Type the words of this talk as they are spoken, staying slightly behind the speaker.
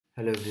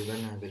Hello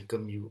everyone, I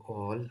welcome you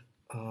all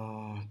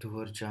to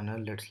our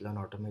channel Let's Learn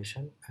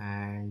Automation,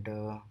 and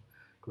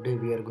today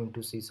we are going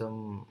to see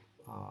some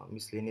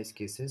miscellaneous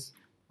cases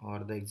or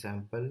the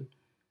example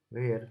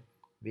where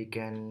we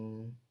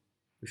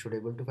should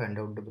able to find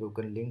out the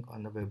broken link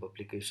on the web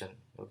application.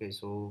 Okay,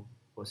 so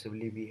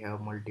possibly we have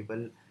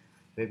multiple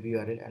web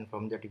URL, and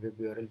from that web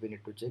URL we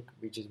need to check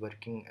which is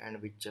working and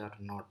which are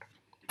not.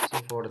 So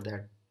for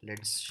that,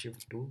 let's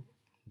shift to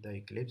the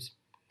Eclipse,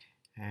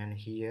 and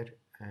here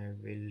I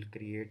will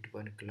create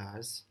one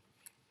class,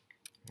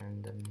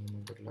 and the name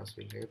of the class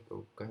will be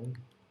broken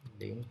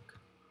link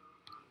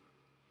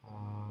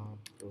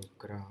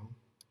program.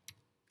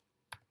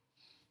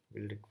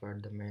 Will require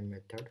the main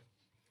method.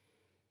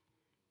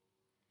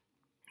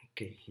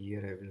 Okay,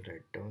 here I will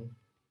write down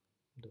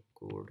the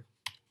code.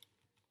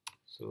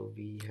 So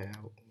we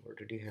have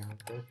already have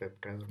the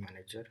WebDriver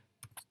manager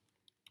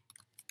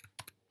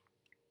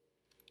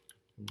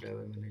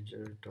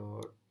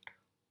dot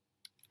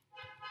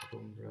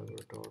Chrome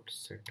driver dot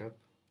setup.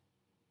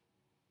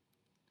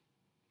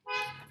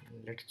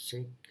 Let's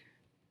check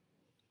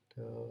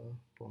the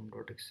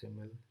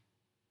pom.xml.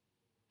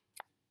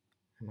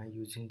 Am I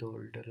using the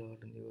older or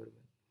newer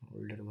one?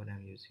 Older one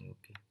I'm using.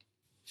 Okay,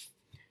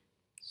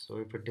 so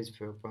if it is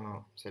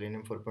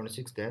Selenium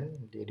 4.6,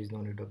 then there is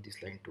no need of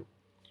this line too.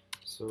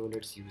 So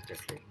let's use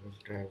that line.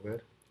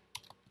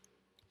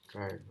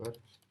 Driver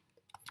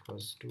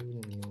equals to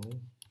new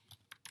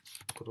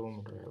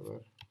Chrome driver,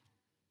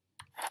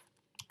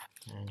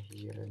 and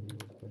here I will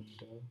open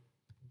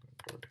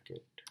the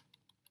 .get,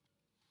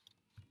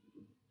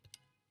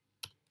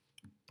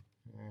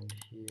 and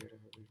here I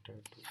will try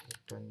to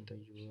open the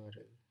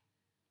URL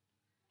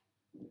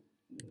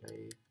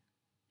like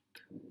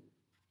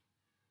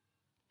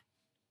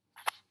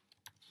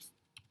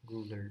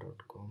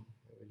google.com.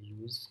 I will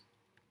use.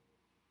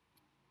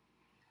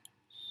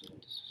 So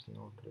this is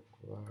not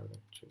required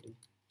actually.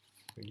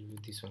 We'll use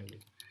this only.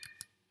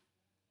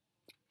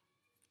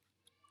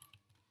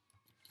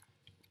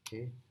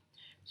 Okay,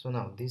 so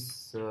now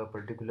this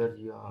particular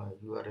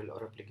URL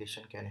or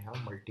application can have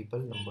multiple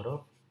number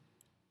of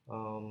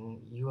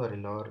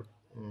URL or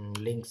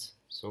links.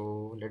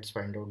 So let's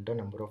find out the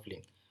number of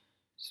link.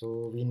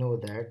 So we know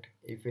that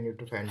if we need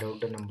to find out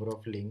the number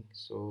of link,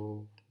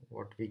 so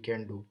what we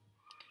can do,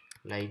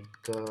 like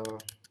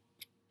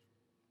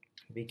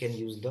we can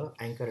use the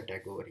anchor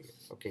tag over here.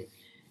 Okay,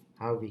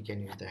 how we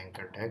can use the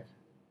anchor tag?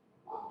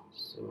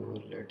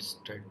 So let's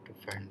try to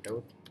find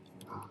out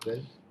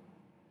Google,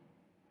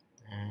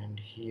 and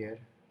here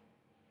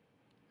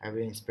I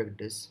will inspect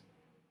this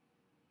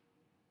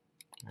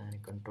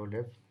and control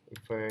F.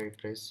 If I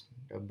press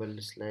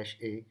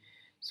 /A,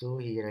 so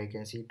here I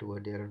can see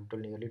there are total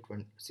nearly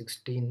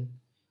 16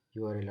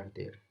 URL are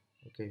there.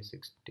 Okay,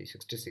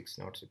 66,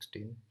 not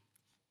 16.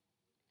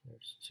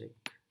 Let's check.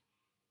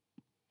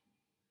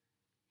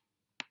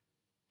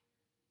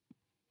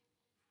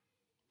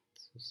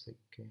 So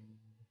second,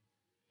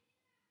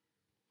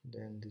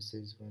 then this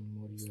is one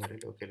more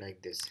URL. Okay,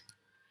 like this.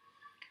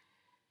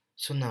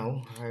 So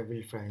now I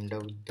will find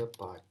out the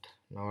path.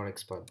 Now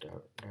xpath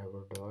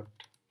driver dot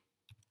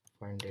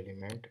find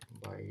element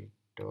by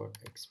dot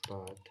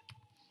xpath,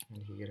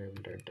 and here I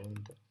will write down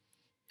the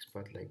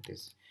xpath like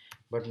this.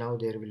 But now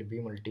there will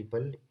be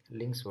multiple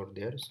links over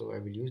there, so I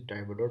will use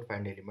driver dot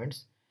find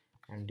elements,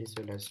 and this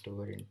will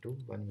store into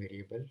one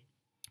variable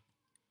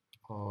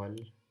all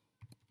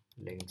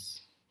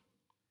links,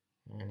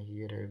 and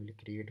here I will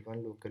create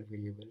one local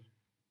variable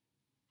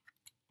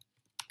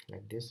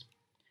like this,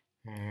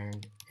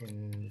 and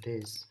in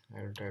this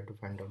I will try to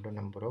find out the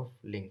number of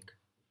link.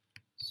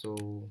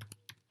 So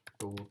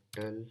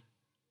total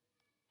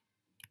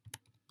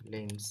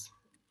links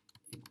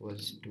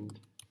equals to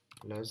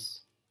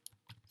plus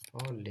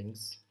all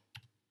links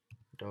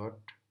dot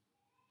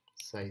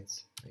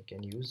size I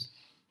can use,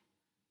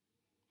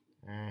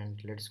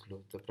 and let's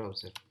close the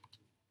browser.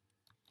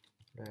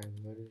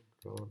 Driver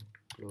dot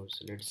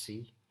close. Let's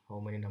see how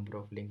many number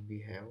of link we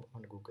have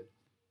on Google.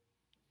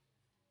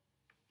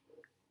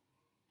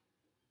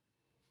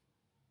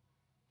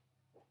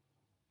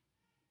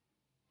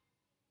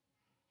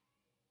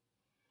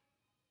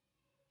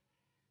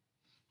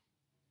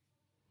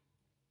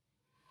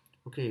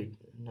 Okay,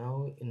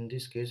 now in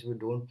this case we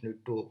don't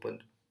need to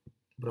open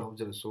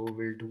browser, so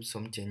we'll do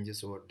some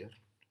changes over there.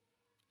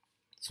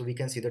 So we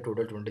can see the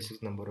total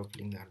 26 number of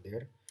links are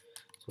there.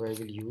 So I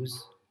will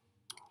use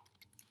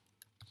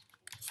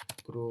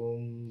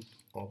Chrome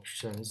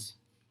options,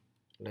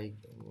 like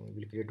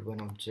we'll create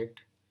one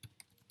object,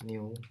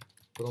 new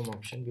Chrome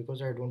option,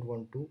 because I don't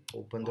want to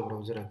open the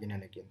browser again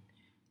and again.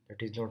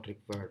 That is not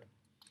required.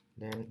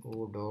 Then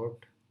o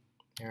dot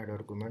add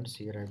arguments.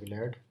 Here I will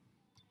add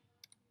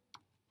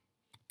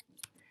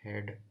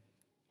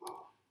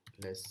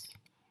headless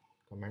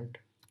comment,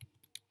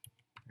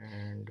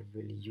 and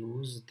will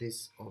use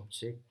this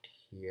object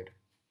here.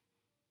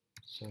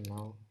 So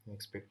now I'm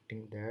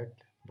expecting that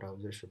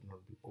browser should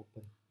not be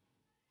open,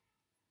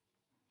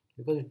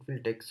 because it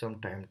will take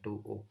some time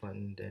to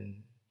open,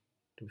 then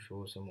to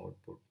show some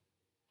output.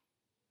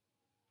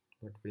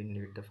 but we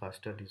need the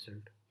faster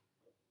result.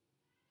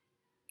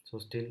 So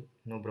still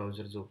no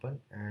browsers open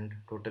and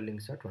total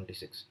links are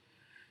 26.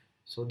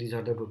 So these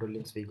are the total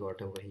links we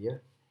got over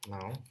here.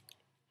 Now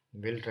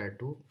we'll try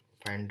to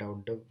find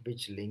out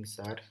which links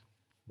are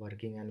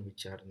working and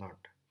which are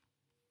not.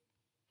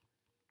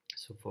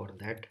 So for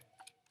that,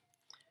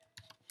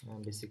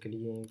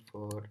 basically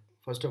for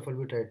first of all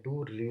we try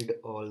to read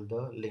all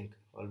the link,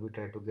 or we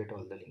try to get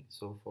all the links.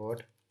 So for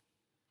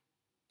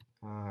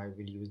I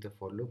will use the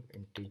for loop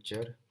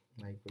integer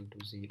I equal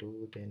to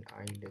 0, then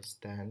I less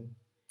than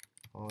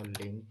or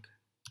link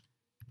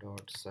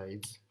dot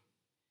size,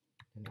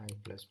 then I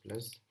plus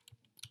plus,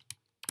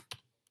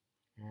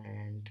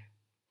 and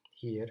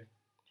here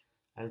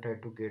I'll try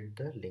to get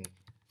the link.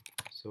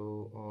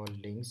 So all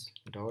links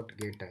dot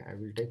get I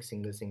will take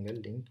single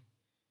link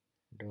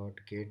dot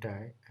get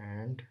I,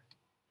 and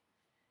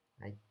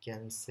I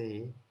can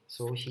say,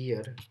 so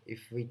here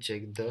if we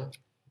check the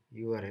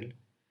URL,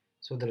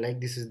 so the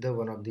like this is the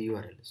one of the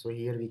URL. So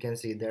here we can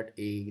see that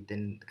a,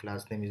 then the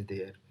class name is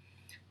there,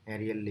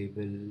 Arial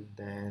label,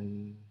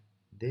 then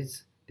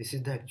this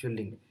is the actual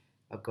link,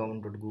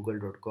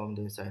 account.google.com,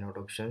 then sign out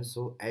options.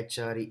 So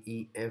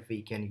href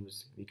we can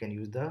use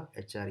the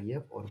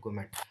href or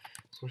command.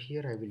 So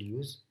here I will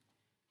use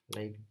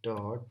like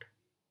dot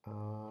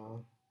uh,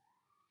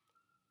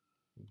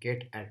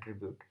 get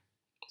attribute.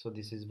 So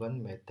this is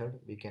one method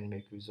we can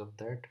make use of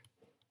that.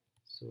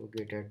 So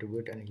get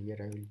attribute, and here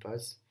I will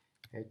pass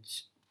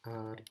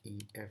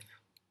href,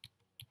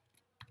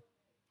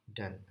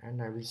 done,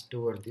 and I will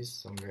store this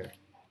somewhere.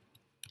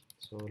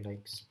 So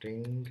like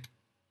string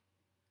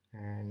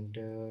and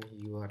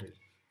URL,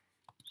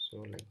 so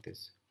like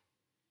this,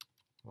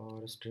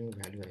 or string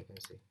value I can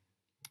say,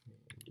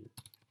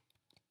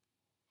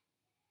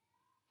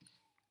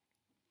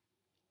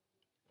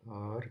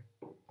 or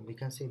we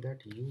can say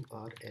that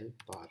URL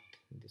path,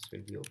 this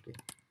will be okay,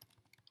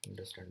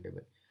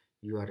 understandable,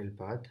 URL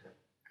path.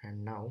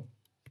 And now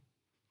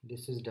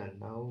this is done.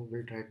 Now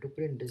we'll try to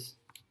print this,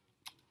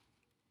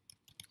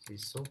 see,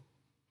 so,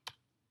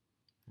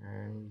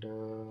 and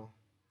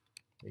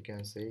we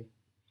can say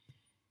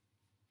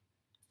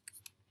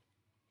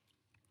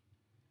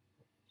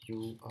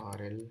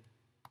URL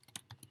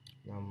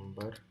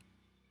number,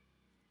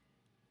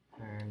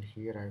 and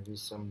here I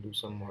will do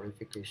some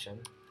modification.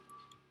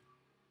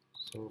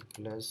 So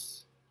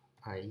plus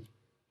I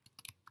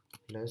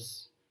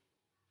plus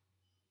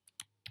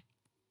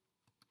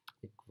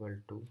equal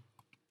to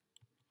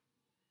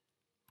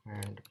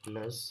and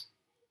plus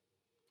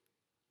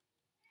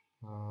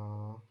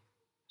uh,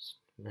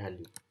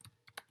 value.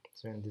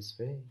 So in this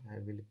way I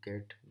will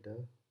get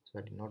the,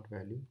 sorry, not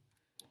value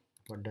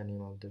but the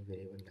name of the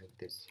variable, like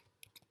this.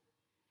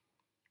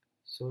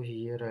 So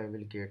here I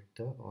will get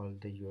the all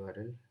the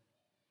URL.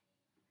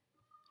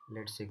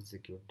 Let's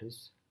execute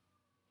this.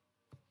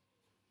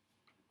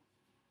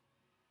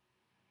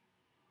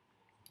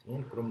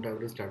 And Chrome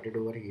tab is started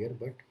over here,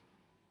 but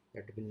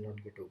that will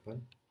not get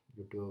open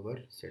due to our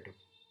setup.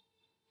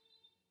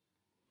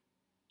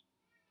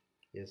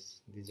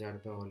 Yes, these are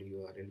the all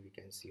URL we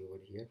can see over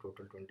here,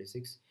 total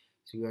 26.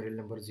 So URL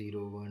number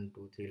 0, 1,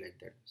 2, 3, like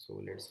that.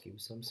 So let's give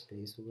some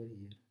space over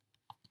here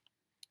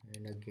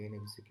and again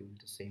execute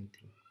the same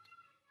thing.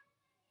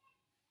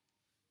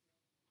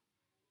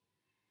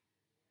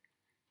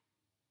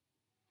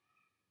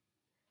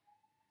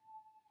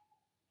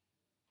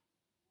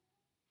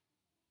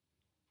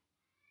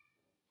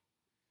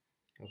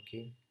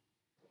 Okay,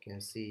 you can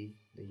see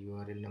the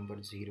URL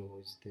number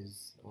 0 is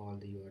this, all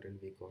the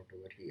URL we got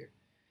over here.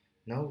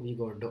 Now we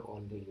got the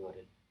all the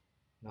URL.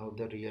 Now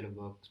the real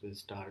work will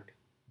start,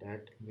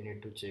 that we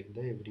need to check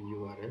the every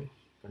URL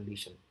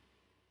condition.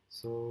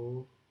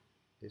 So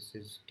this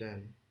is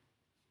done.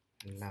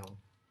 Now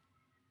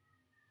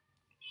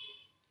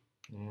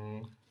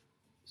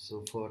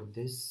so for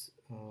this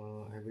I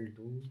will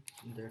do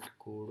that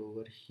code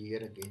over here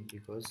again,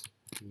 because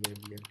here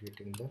we are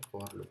getting the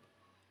for loop.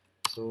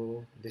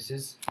 So this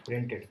is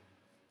printed.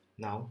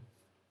 Now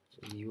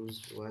we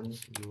use one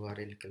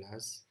URL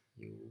class,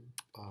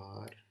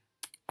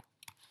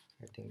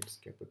 I think it's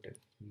capital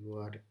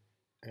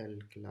URL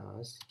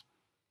class,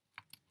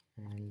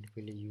 and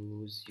we'll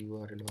use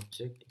URL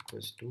object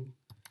equals to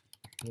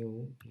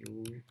new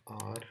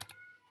UR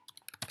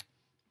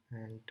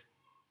and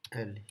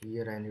L.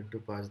 Here I need to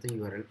pass the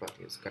URL path.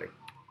 Yes, correct.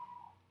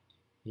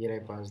 Here I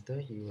pass the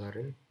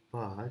URL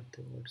path.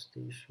 What's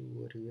the issue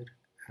over here?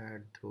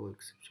 Add throw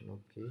exception.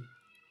 Okay.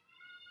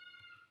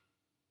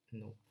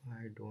 No,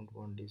 I don't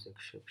want this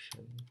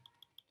exception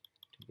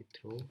to be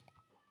throw.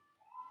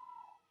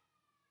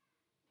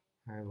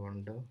 I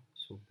want the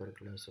super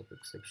class of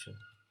exception,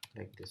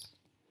 like this.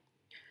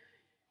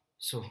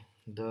 So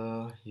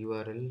the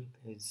URL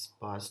is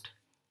passed.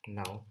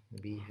 Now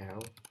we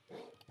have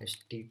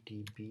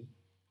HTTPS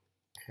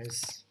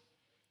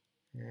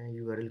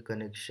URL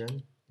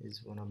connection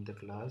is one of the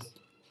class,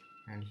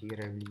 and here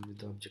I will use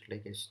the object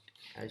like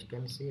I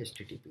can say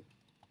HTTP.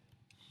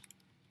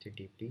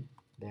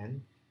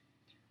 Then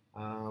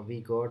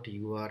we got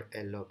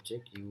URL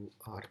object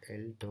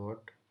URL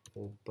dot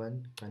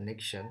open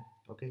connection.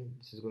 Okay,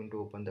 this is going to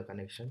open the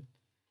connection.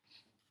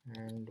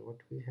 And what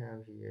we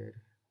have here,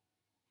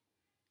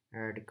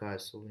 add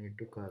cast, so we need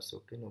to cast.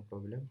 Okay, no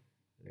problem,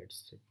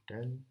 let's hit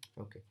done.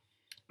 Okay,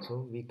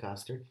 so we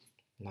cast it.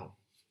 Now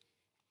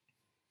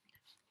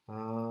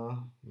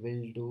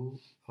we'll do,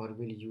 or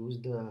we'll use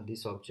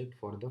this object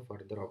for the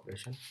further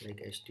operation,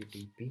 like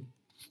http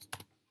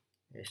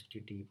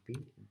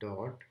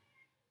dot,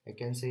 I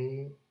can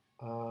say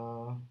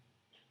uh,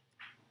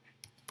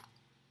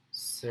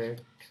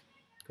 set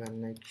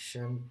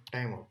connection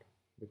timeout,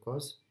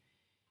 because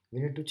we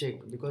need to check,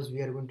 because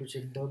we are going to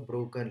check the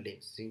broken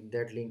links. If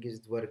that link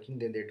is working,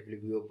 then that will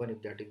be open.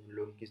 If that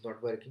link is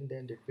not working,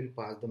 then it will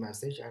pass the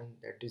message, and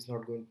that is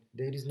not going,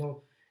 there is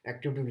no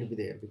activity will be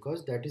there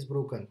because that is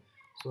broken.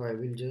 So I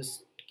will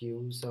just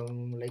give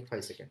some like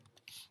 5 seconds.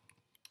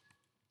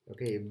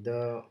 Okay, if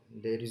there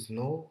is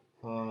no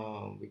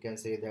we can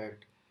say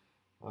that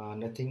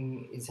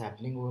nothing is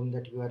happening on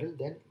that URL,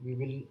 then we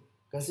will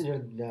consider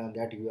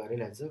that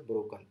URL as a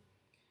broken.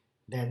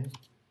 Then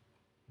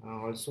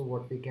also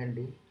what we can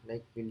do,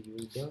 like we'll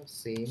use the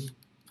same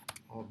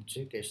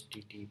object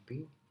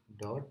http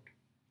dot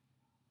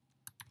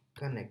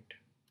connect.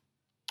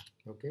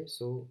 Okay,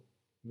 so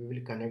we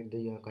will connect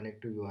the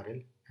connect to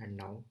URL, and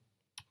now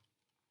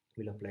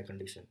we'll apply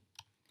condition.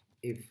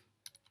 If,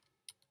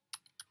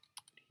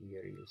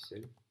 here you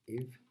say,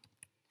 if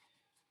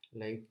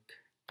like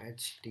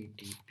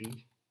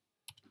http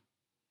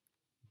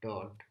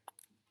dot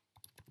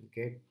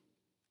get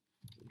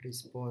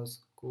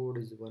response code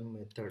is one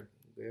method,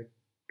 get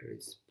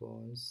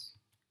response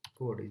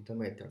code is the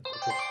method.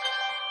 Okay,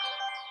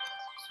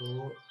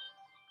 so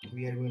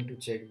we are going to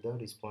check the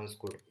response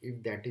code.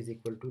 If that is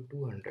equal to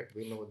 200,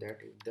 we know that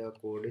if the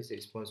code is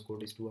response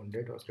code is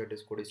 200 or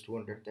status code is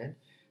 200, then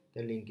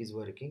the link is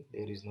working,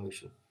 there is no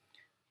issue.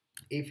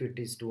 If it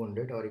is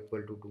 200 or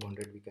equal to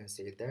 200, we can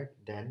say that,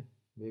 then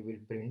we will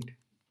print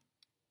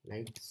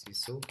like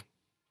CISO,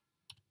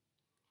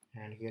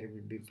 and here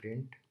will be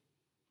print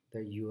the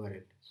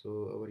URL. So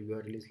our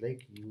URL is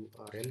like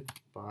URL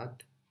path,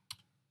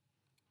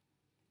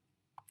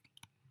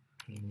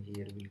 and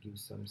here we'll give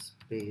some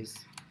space,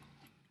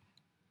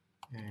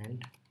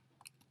 and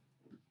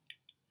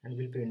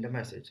we'll print a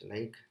message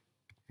like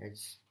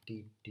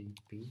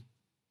http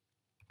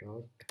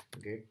dot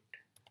get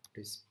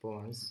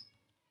response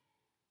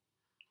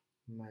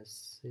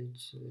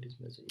message. Where is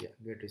message? Yeah,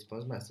 get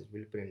response message.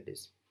 We'll print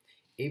this.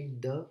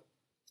 If the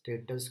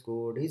status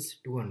code is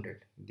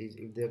 200, this,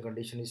 if the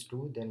condition is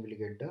true, then we'll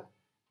get the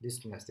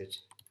this message.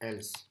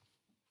 Else,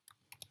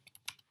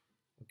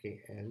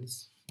 okay,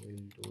 else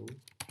we'll do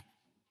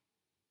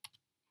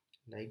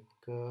like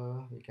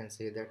we can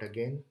say that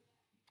again,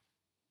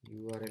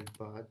 URL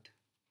path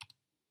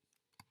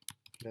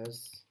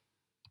plus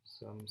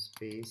some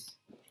space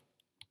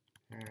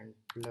and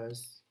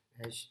plus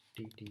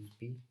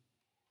http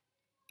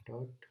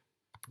dot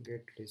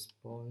get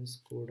response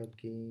code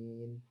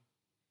again.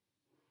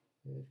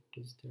 Where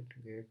is that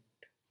get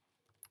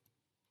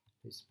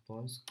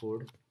response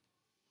code?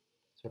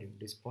 Sorry,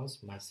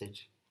 response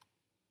message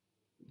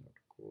dot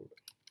code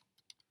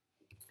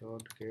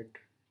dot get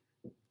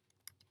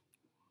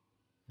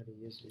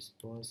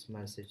response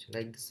message,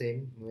 like the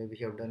same way we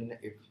have done in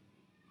if.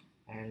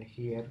 And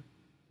here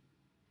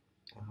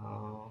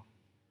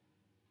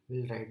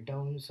we'll write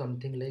down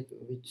something like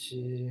which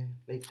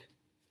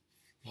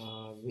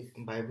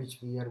by which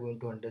we are going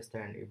to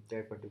understand if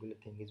that particular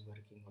thing is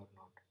working or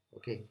not.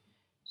 Okay,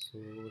 so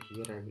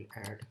here I will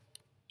add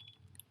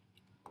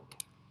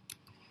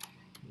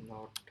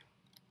not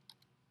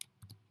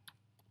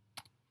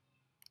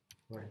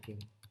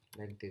working,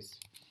 like this,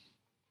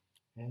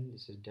 and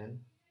this is done.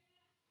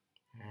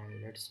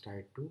 And let's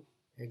try to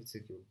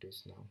execute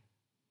this now.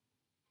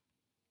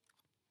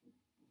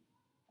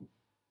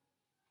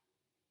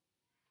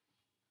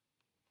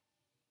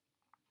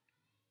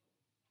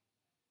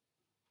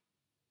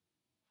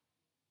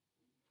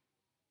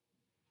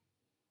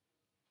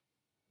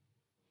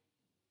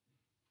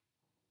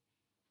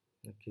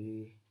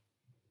 Okay,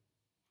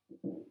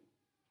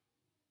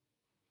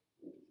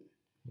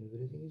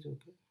 everything is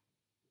okay.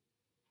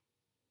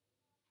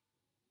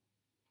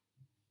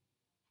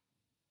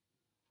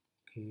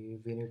 Okay,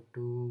 we need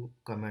to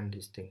comment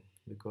this thing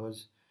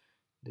because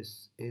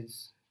this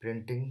is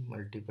printing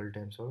multiple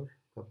times or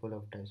couple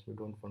of times. We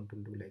don't want to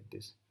do like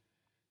this.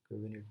 So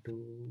we need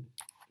to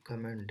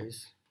comment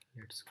this.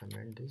 Let's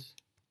comment this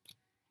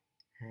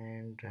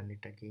and run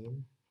it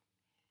again.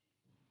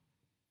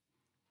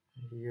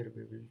 Here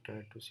we will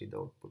try to see the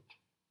output.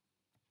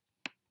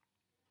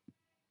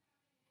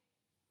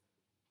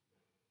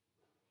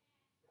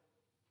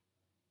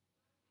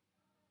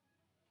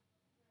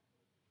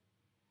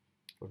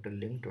 Total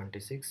link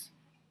 26.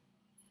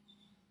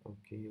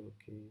 Okay,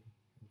 okay,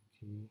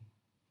 okay.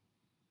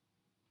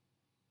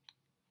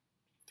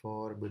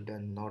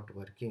 Forbidden, not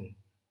working.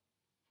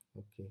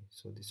 Okay,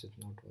 so this is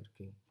not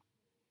working.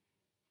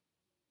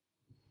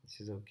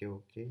 This is okay,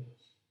 okay,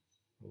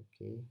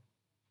 okay.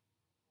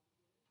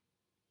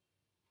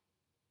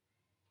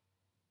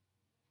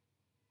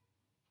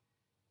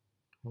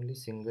 only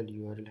single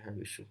URL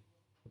have issue.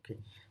 Okay,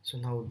 so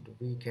now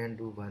we can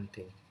do one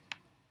thing.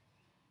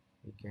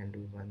 We can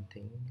do one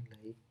thing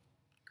like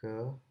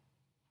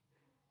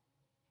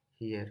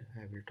here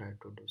I will try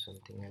to do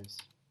something else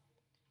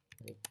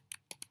like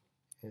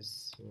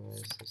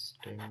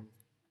system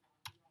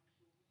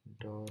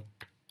dot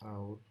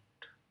out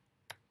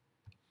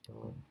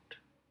dot,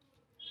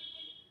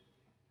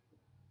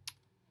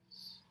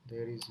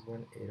 there is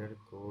one error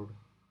code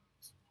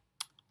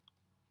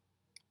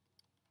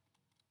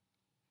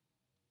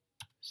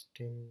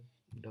system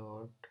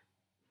dot,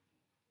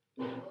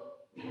 I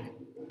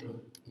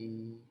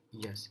think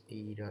yes,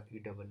 e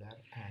double r,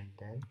 and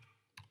then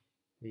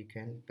we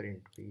can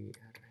print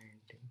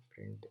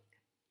print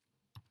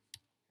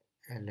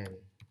ln.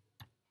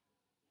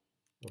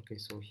 Okay,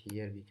 so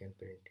here we can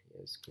print,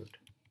 yes, good.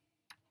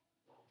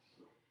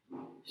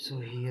 So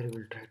here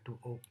we'll try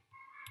to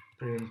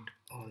print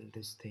all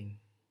this thing,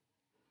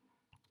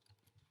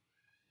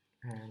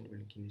 and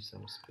we'll give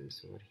some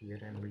space over here,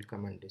 and we'll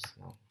comment this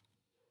now.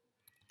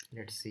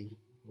 Let's see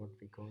what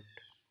we got.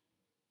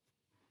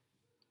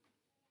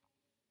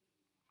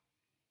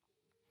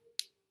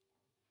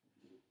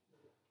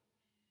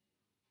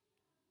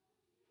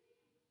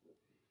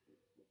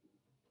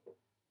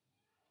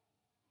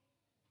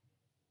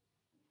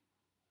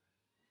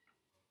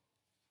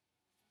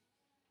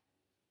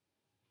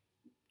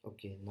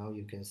 Okay, now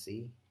you can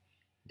see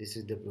this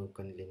is the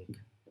broken link,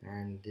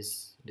 and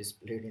this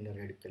displayed in a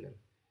red color,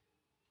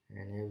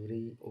 and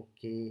every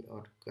okay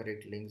or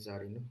correct links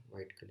are in a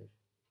white color.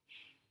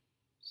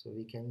 So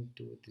we can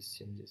do these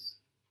changes.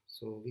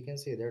 So we can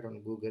say that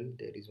on Google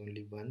there is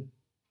only one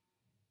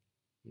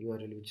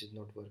URL which is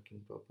not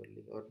working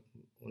properly, or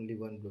only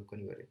one broken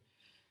URL,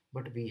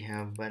 but we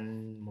have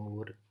one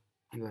more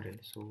URL,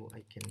 so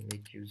I can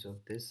make use of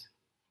this.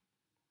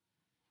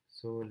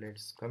 So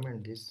let's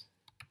comment this,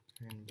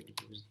 and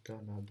we'll use the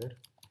another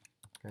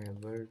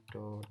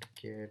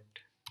driver.get,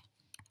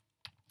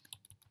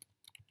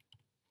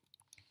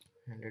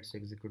 and let's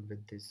execute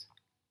with this.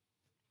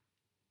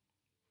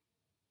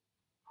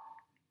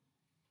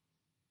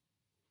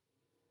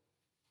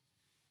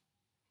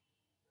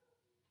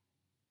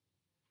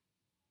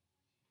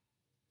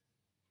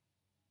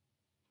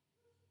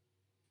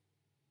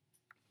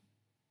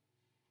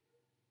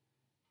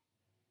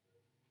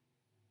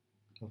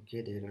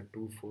 Okay, there are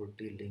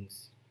 240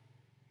 links,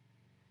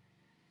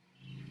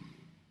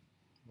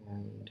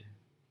 and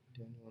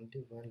then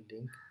only one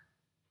link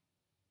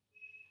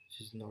which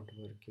is not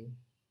working.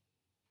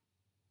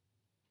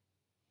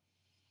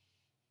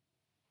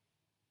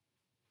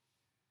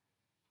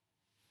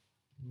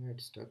 Yeah,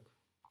 it's stuck.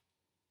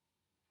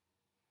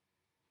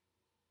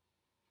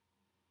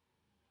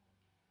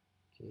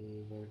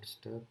 Okay, why it's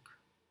stuck?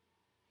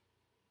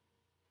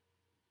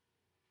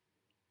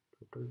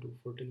 Total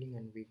 240 link,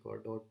 and we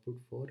got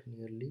output for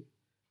nearly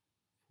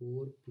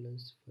 4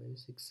 plus 5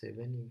 6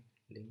 7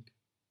 link.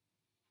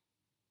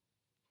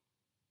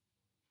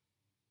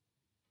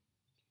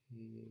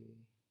 Okay,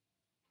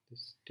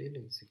 this still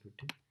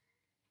executing.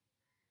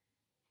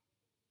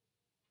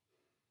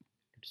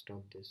 Let's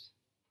stop this.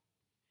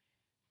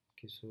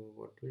 Okay, so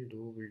what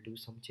we'll do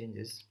some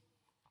changes.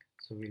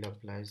 So we'll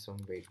apply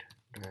some weight.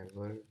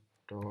 Driver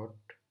dot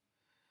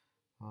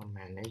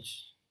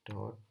manage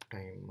dot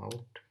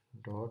timeout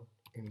dot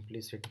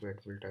implicit weight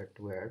will try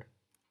to add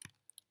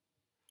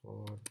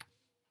for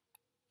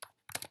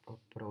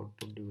proper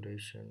output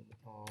duration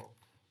of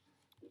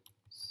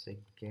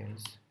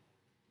seconds,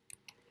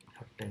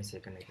 or 10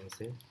 seconds I can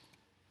say,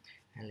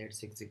 and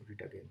let's execute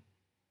it again.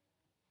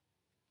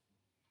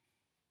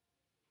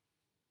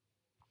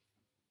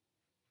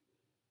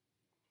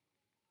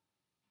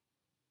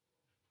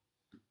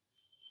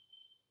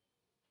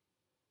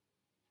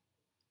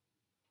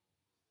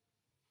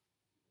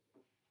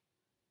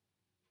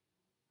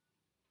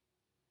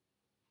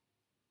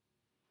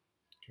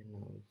 Okay,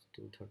 now it's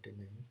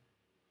 239.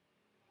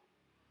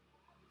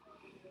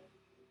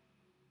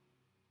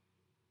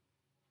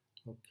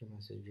 Okay,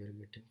 message we are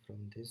getting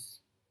from this.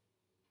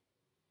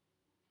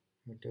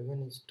 It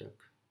again is stuck.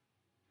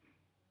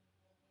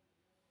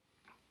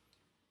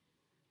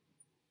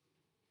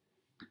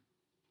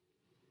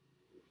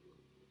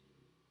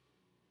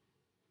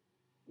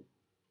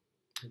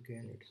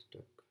 Again it's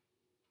stuck.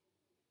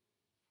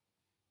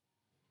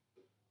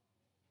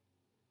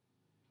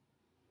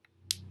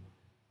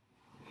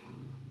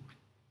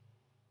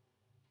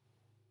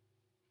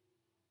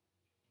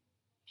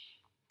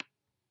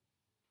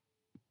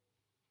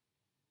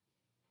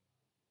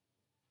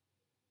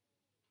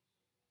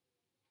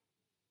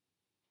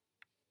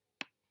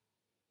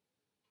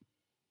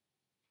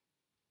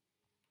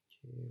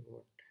 Okay,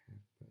 what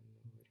happened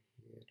over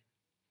here?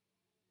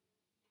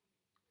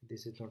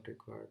 This is not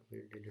required.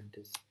 We'll delete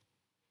this.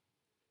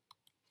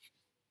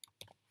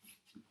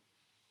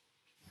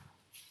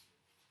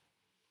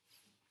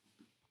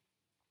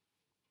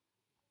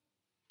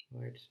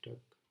 Why it's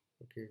stuck?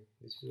 Okay,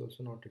 this is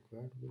also not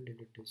required. We'll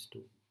delete this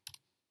too.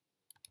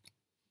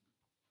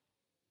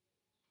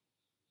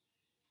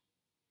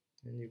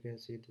 And you can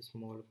see the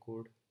small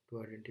code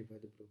to identify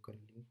the broken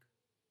link.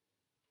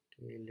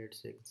 Okay,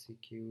 let's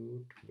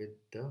execute with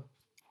the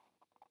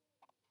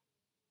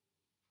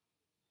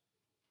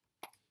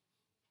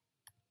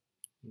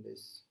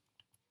this.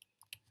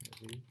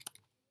 I will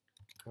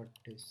cut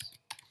this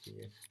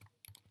here.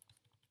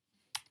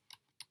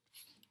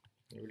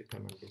 I will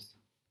comment this.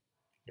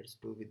 Let's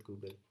do with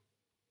Google.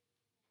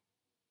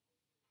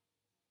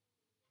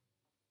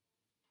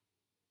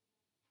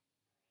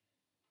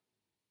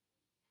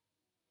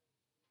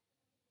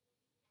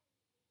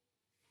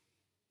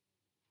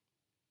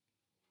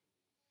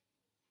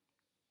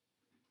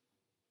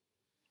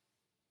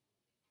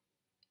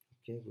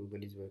 Okay,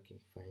 Google is working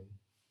fine.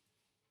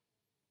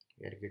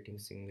 We are getting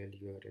single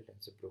URL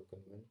as a broken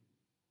one.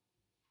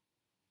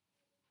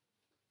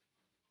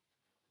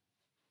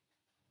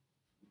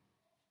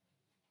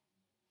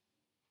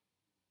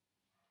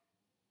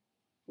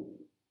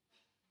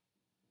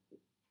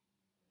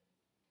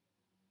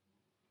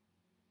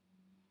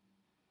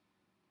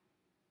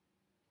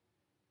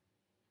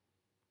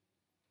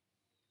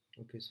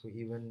 Okay, so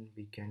even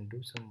we can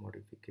do some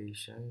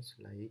modifications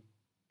like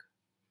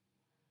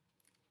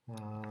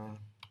uh,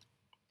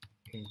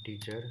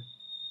 integer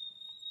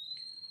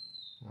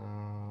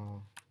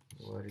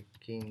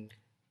working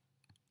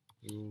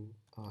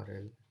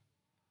URL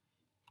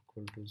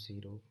equal to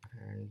 0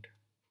 and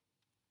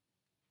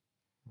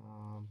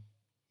um,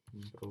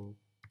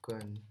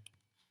 broken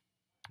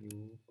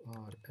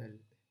URL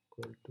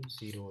equal to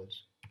 0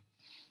 also,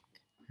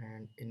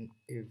 and in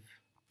if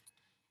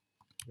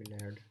we'll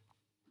add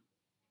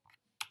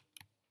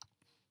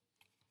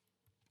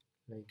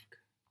like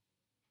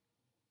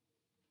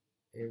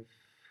if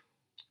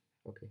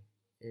okay,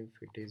 if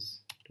it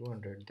is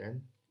 200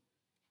 then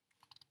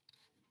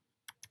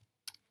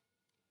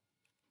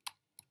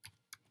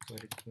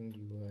working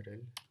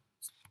URL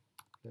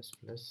plus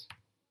plus,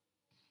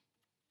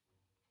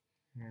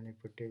 and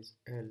if it is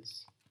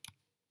else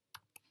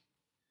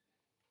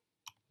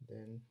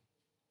then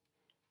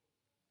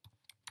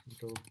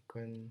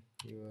broken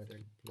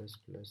URL plus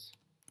plus.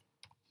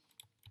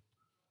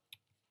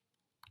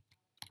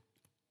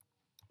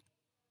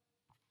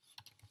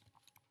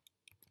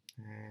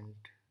 And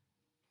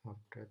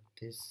after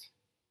this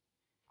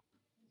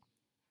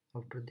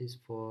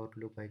for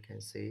loop I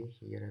can say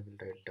here I will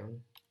write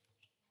down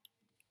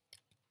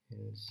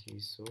in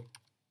CISO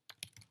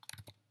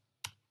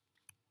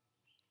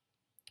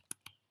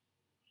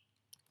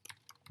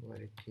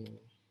working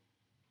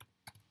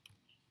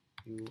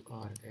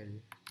URL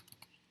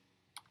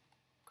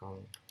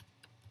count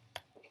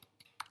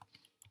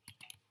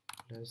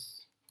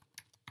plus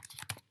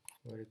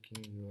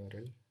working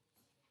URL,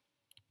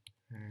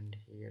 and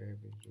here I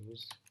will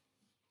use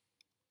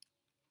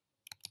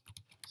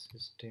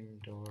system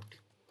dot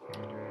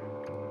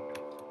error dot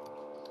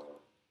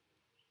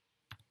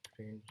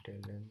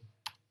println,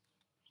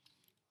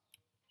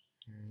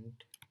 and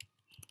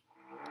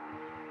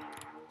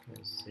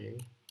I say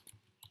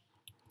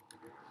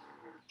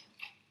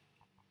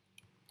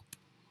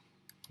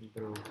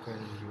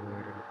broken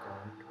URL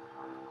count.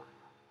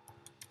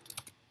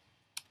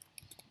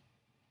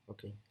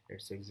 Okay,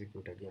 let's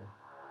execute again.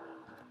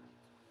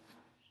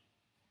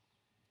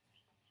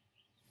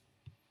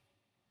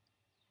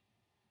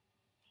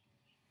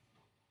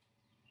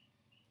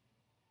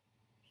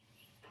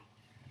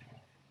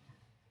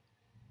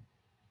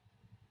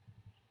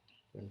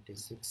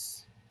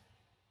 $26.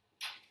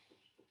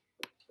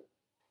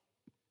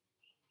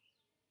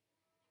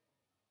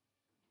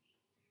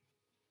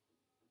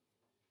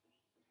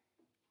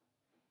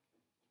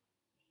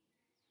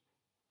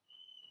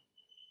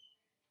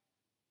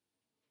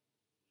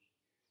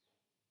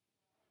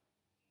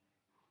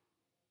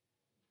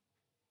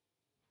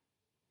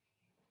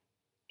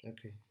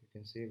 Okay, you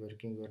can see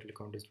working URL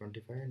count is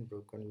 25 and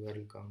broken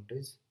URL count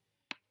is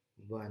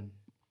 1.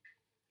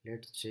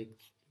 Let's check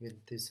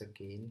with this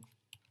again.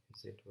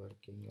 Is it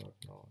working or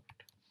not?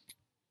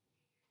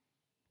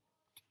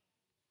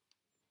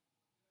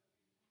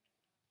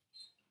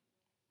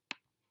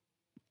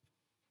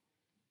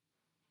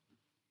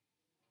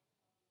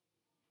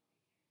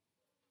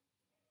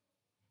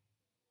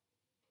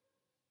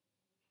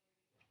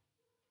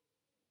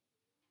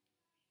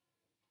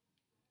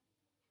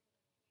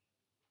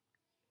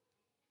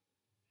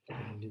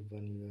 Only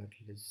one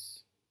URL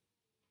is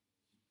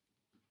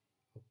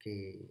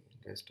okay.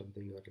 Rest of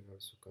the URL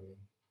also coming.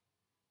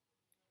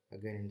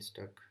 Again it's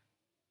stuck.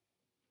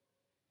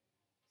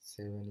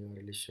 7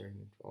 URL is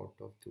showing out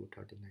of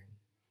 239.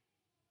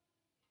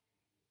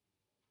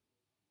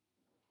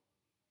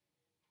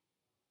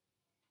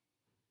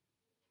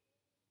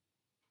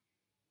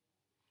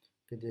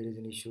 Okay, there is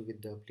an issue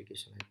with the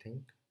application I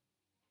think.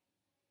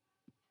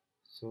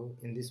 So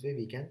in this way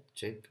we can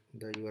check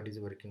the URL is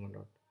working or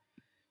not.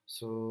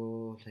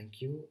 So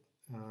thank you.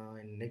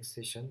 In next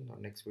session or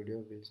next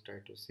video we'll try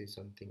to see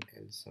something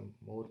else, some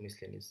more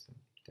miscellaneous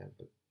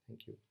example.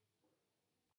 Thank you.